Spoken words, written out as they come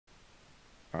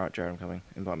Alright, Jared, I'm coming.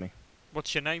 Invite me.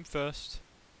 What's your name first?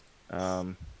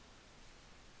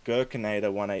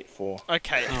 Gherkinator184.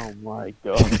 Okay. Oh my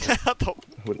god.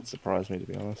 Wouldn't surprise me, to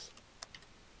be honest.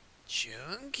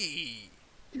 Chunky.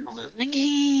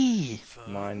 Monkey!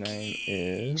 My name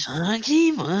is...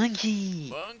 Monkey, monkey!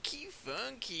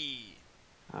 Funky.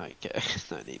 Okay,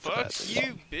 no need for Fuck that.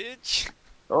 you, bitch.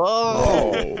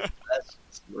 Oh! Oh!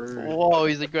 That's rude. Whoa,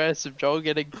 he's aggressive. Joel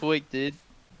getting quick, dude.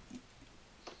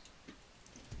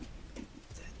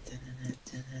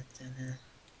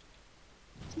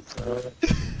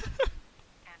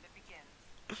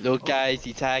 Look, guys,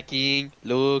 he's hacking.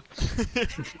 Look.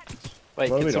 Wait,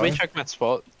 What are can we somebody doing? check my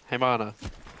spot? Hey, Mana,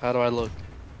 how do I look?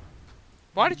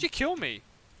 Why did you kill me?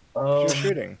 You're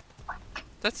shooting.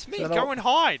 That's me. So Go and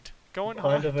hide. Go and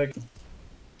hide.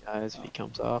 Guys, if he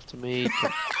comes after me...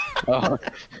 oh.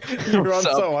 You run What's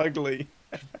up? so ugly.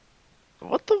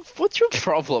 What's your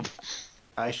problem?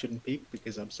 I shouldn't peek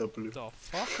because I'm so blue. The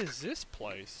fuck is this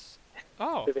place?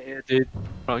 Oh. Over here, dude.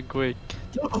 Run quick.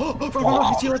 Dude,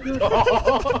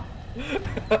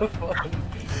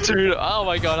 oh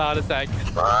my god, heart attack.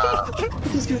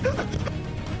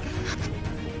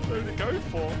 Where to go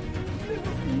for?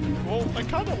 Well, I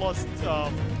kind of lost, Dude,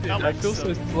 I Alex. feel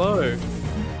so slow.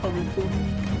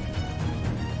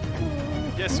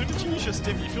 Yeah, as soon as you use your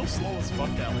stim, you feel slow as fuck,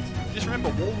 Alex. Just remember,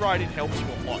 wall riding helps you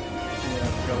a lot.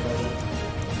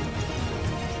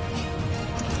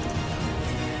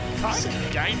 Kind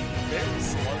of gaining very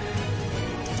slow.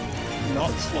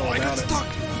 Not slow I got about it. stuck!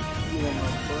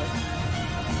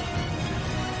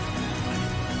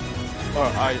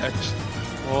 Oh, I just...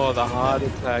 Oh, the heart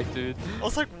attack, dude. I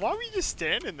was like, why were you just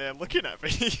standing there looking at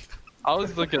me? I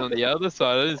was looking on the other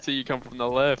side. I didn't see you come from the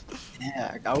left.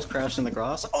 Yeah, I was crashing the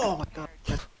grass. Oh my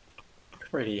god.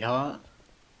 Pretty hot.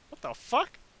 What the fuck?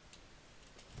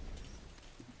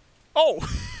 Oh!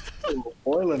 Ooh,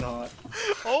 boiling hot.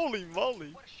 Holy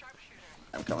moly!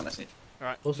 I'm coming, I see.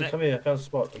 Alright, Also, come here, I found a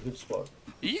spot, a good spot.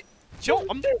 Joel,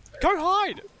 go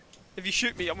hide! If you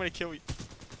shoot me, I'm gonna kill you.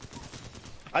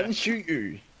 I didn't shoot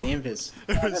you. Invis.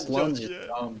 It was Lunge just, is yeah.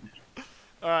 dumb.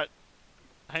 Alright.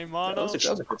 Hey, That Mano. was a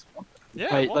good spot.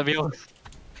 Yeah, Wait, what? let me on.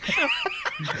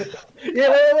 Yeah,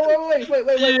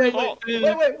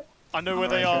 wait. I know where On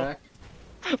they the are. right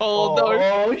Oh, no.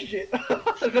 Oh shit.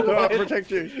 I'll protect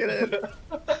you. Get in.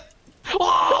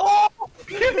 Oh!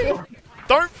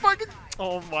 Don't fucking.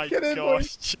 Oh my Get in,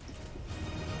 gosh.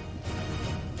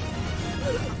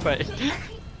 Wait.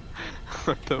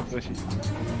 What the fuck?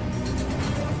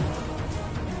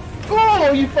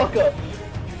 Oh, you fucker! track.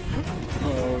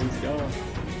 Oh, he's gone.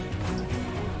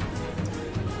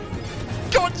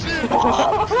 Got you!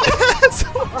 Yes!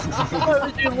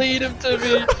 Why did you lead him to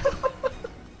me?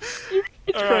 You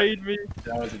betrayed me.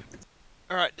 That was a...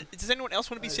 Alright, does anyone else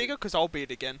want to be Sega? Because I'll be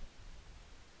it again.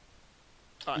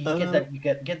 You get that, you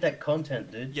get that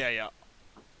content, dude. Yeah.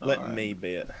 Let Alright. me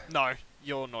be it. No,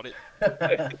 you're not it.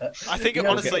 I think, Yeah,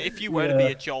 honestly, okay. if you were to be Yeah.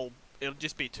 a Joel, it'll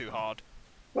just be too hard.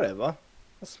 Whatever.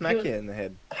 I'll smack you in the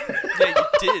head. Yeah,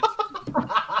 you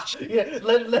did. Yeah,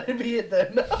 let it be it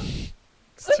then.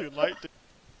 It's too late. Dude.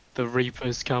 The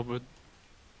Reaper's coming.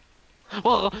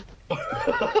 Oh!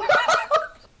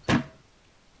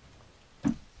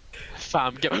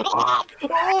 Fam, get. Oh,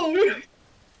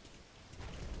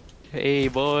 Hey,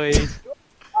 boys.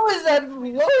 how is that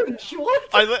lunge? What?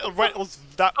 I was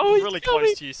that Oh, he's really coming.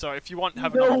 close to you, so if you want,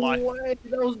 have No another life. way,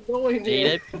 that was going Need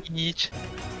there. a peach.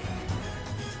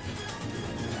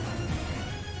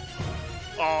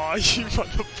 Oh, you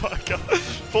motherfucker.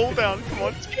 Fall down, come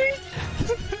on.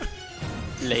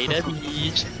 Later,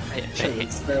 peach.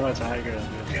 It's very much higher than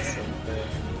this. So,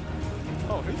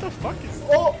 Oh, who the fuck is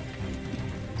Oh,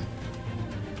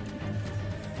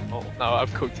 Oh, no,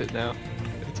 I've cooked it now.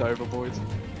 It's over, boys.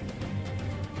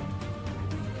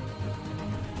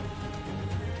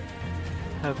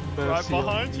 Have mercy. right on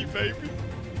behind me. you, baby?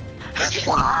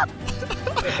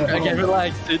 Okay,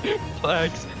 relax, dude.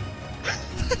 Relax.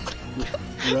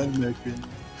 Run, Merkin.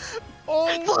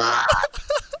 Oh!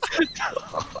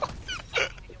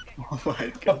 Oh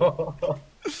my god.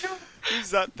 Who's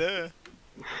that there? Is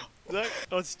that?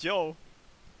 Oh, it's Joel.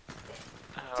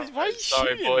 Dude, why are you Sorry,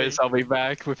 shooting boys. me? I'll be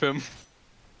back with him.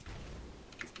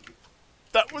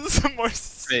 That was the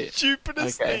most Wait,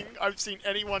 stupidest okay. thing I've seen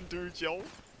anyone do, Joel.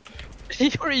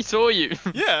 He already saw you.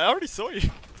 Yeah, I already saw you.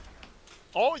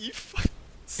 Oh, you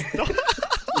stop.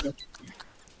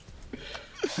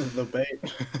 The bait.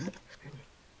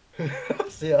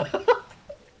 see ya.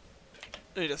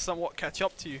 I need to somewhat catch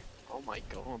up to you. Oh my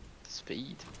god,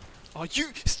 speed. Oh, you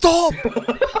stop!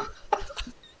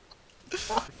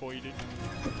 Before you do.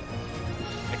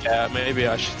 Okay, maybe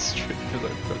I should strip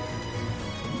because I cooked.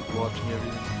 watching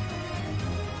everything.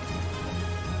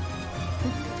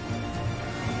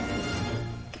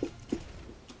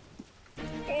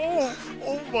 Oh!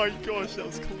 Oh my gosh, that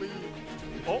was clean.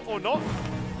 Oh, or not?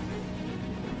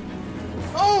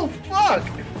 Oh fuck!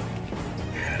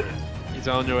 He's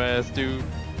on your ass, dude.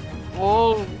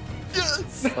 Oh!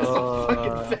 Yes!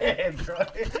 Fucking fair, bro.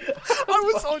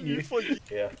 I was on you for you.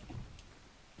 Yeah.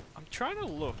 I'm trying to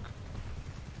look.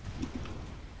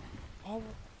 Oh.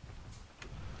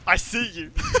 I see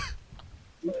you.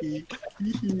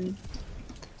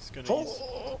 Just gonna use...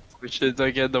 We should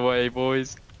not get in the way,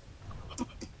 boys.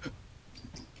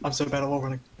 I'm so bad at wall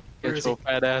running. Where Get is your he?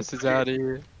 fat asses out of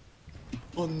here.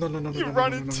 Oh no no no no! You no,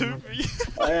 run no, no, into no, no. me.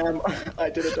 I am. I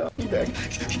did it. Down. Back.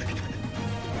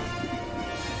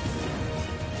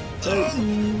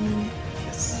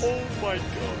 Yes. Oh my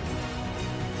god.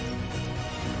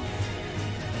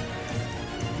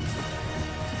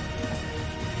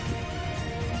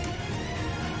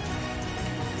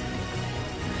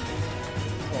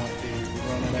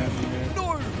 Running after you. No!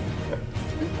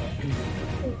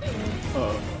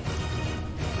 Oh.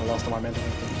 I lost all my mental.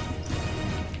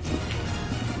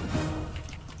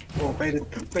 Oh, baited,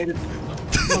 baited,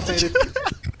 not baited.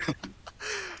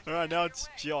 Alright, now it's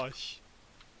Josh.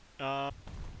 How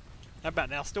about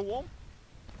now? Still warm?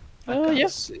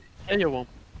 Yes. Yeah, you're warm.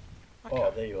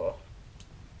 Oh, there you are.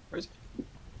 Where is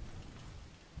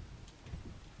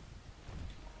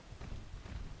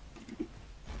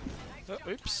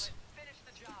Oops.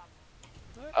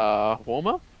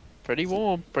 Warmer? Pretty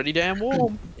warm. Pretty damn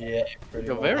warm. Yeah, pretty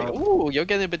You're well. very. Ooh, you're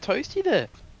getting a bit toasty there.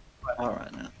 All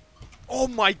right now. Oh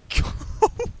my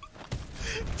god!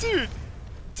 Dude!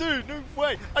 Dude, no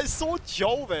way! I saw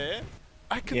Joel there!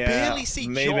 I could barely see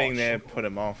me Josh! being there put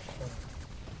him off.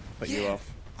 Put you Yeah. off.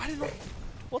 I didn't know...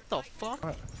 What the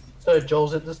fuck? So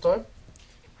Joel's it this time?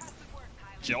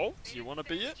 Joel? Do you want to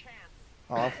be it?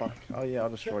 Oh fuck. Oh yeah, I'll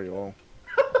destroy you all.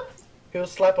 He'll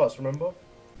slap us, remember?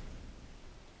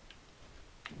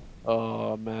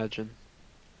 Oh, imagine.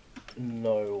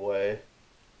 No way.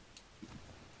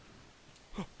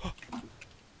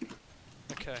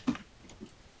 Okay.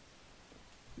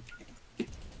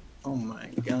 Oh my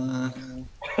god.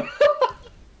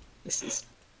 This is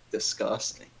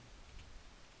disgusting.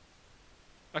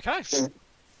 Okay.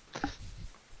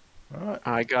 Alright.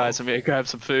 Alright, guys, I'm gonna grab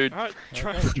some food. Alright,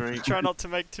 try, Drink. try not to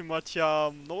make too much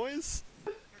noise.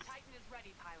 Your Titan is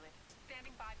ready, pilot.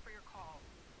 Standing by for your call.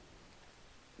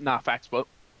 Nah, facts, but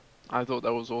I thought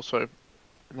that was also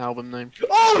an album name.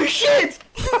 Oh shit!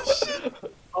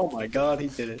 Oh my god, he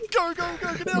did it. Go, go,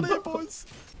 go, get out of here, boys!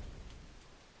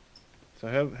 So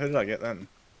who did I get then?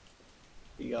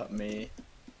 He got me.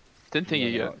 Didn't think Yeah,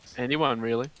 you got nice. anyone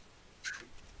really.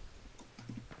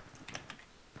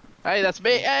 Hey, that's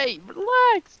me. Hey,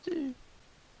 relax, dude.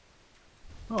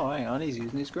 Oh, hang on, he's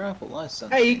using his grapple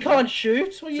license. Hey, you can't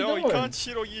shoot? What are you No, doing? you can't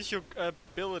shoot or use your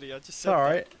ability, I just It's said that.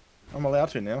 alright. I'm allowed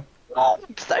to now. Oh,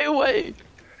 stay away.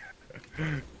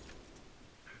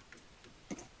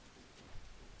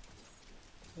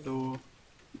 Hello.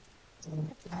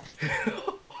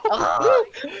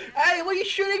 Hey, what are you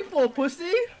shooting for,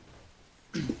 pussy?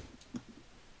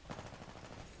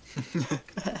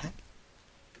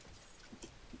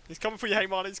 He's coming for you,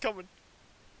 Hayman, he's coming.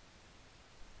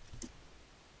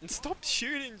 And stop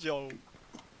shooting, Joel.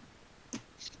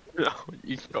 No,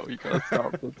 you gotta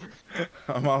stop it.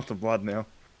 I'm after blood now.